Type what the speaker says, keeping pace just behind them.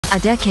A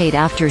decade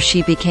after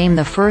she became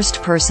the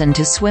first person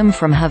to swim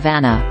from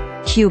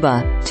Havana,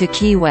 Cuba, to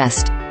Key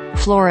West,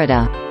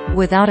 Florida,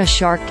 without a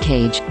shark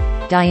cage,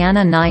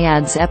 Diana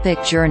Nyad's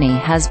epic journey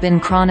has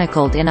been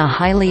chronicled in a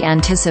highly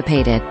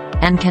anticipated,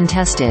 and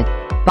contested,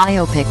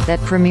 biopic that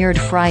premiered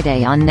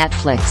Friday on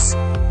Netflix.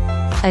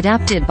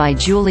 Adapted by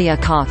Julia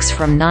Cox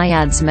from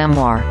Nyad's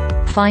memoir,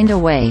 Find a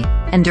Way,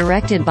 and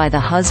directed by the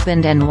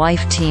husband and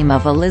wife team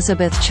of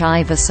Elizabeth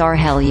Chai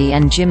Vasarhelyi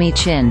and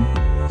Chin,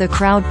 the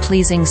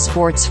crowd-pleasing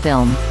sports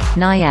film,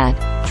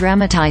 Nyad,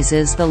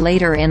 dramatizes the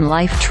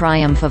later-in-life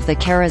triumph of the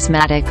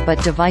charismatic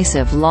but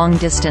divisive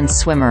long-distance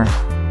swimmer.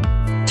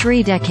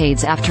 3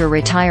 decades after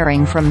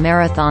retiring from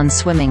marathon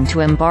swimming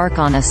to embark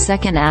on a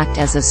second act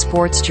as a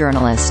sports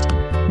journalist,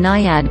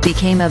 Nyad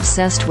became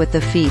obsessed with the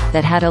feat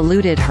that had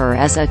eluded her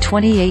as a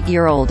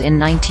 28-year-old in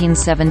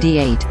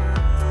 1978.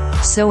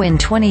 So in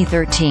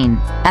 2013,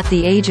 at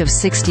the age of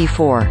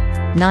 64,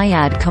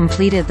 Nyad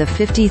completed the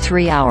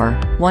 53-hour,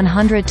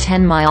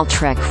 110-mile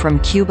trek from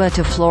Cuba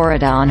to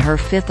Florida on her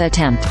 5th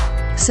attempt,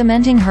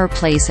 cementing her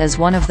place as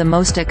one of the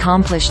most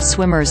accomplished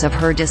swimmers of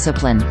her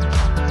discipline.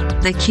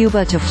 The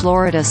Cuba to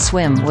Florida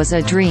swim was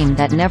a dream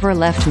that never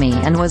left me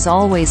and was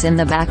always in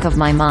the back of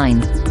my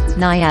mind,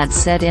 Nyad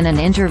said in an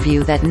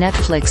interview that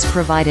Netflix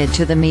provided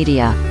to the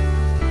media.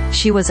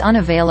 She was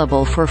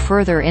unavailable for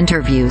further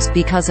interviews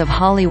because of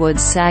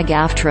Hollywood's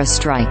SAG-AFTRA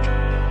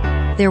strike.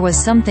 There was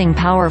something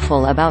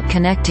powerful about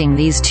connecting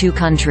these two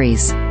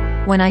countries.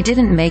 When I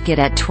didn't make it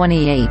at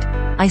 28,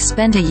 I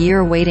spent a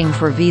year waiting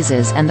for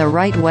visas and the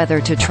right weather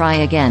to try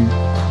again,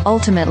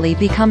 ultimately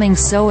becoming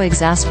so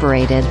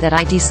exasperated that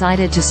I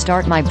decided to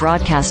start my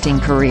broadcasting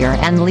career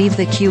and leave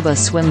the Cuba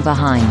swim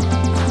behind.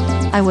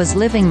 I was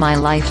living my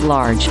life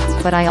large,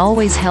 but I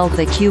always held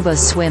the Cuba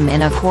swim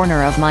in a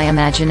corner of my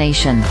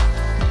imagination.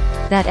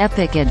 That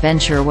epic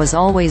adventure was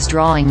always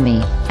drawing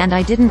me, and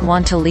I didn't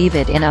want to leave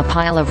it in a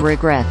pile of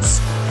regrets.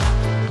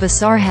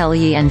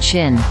 Vasarhelyi and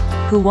Chin,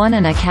 who won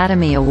an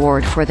Academy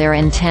Award for their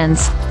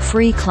intense,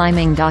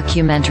 free-climbing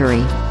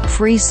documentary,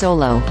 Free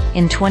Solo,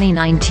 in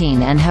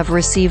 2019 and have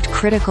received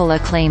critical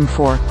acclaim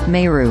for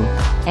Meru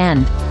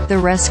and The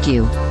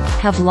Rescue,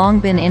 have long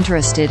been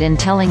interested in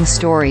telling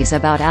stories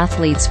about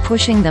athletes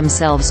pushing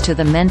themselves to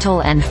the mental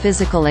and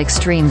physical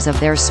extremes of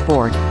their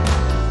sport.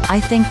 I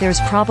think there's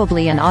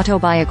probably an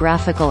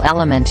autobiographical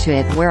element to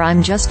it where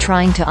I'm just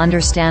trying to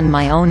understand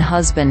my own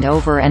husband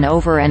over and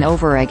over and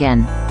over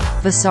again,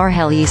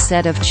 Vasarhelyi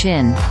said of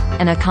Chin,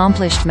 an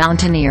accomplished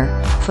mountaineer,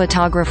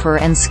 photographer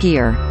and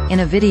skier, in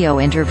a video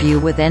interview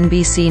with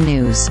NBC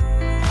News.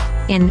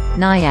 In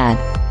Nyad,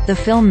 the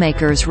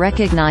filmmakers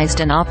recognized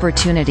an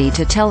opportunity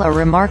to tell a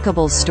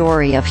remarkable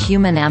story of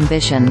human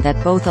ambition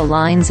that both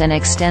aligns and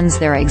extends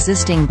their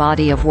existing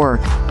body of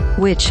work,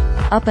 which,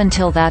 up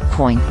until that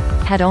point,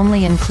 had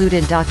only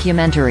included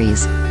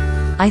documentaries.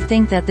 I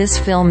think that this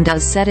film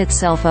does set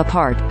itself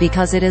apart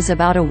because it is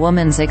about a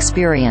woman's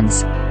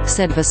experience,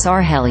 said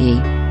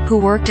Vasarhelyi, who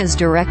worked as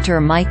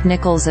director Mike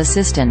Nichols'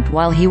 assistant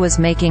while he was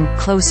making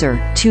Closer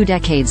 2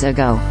 decades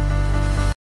ago.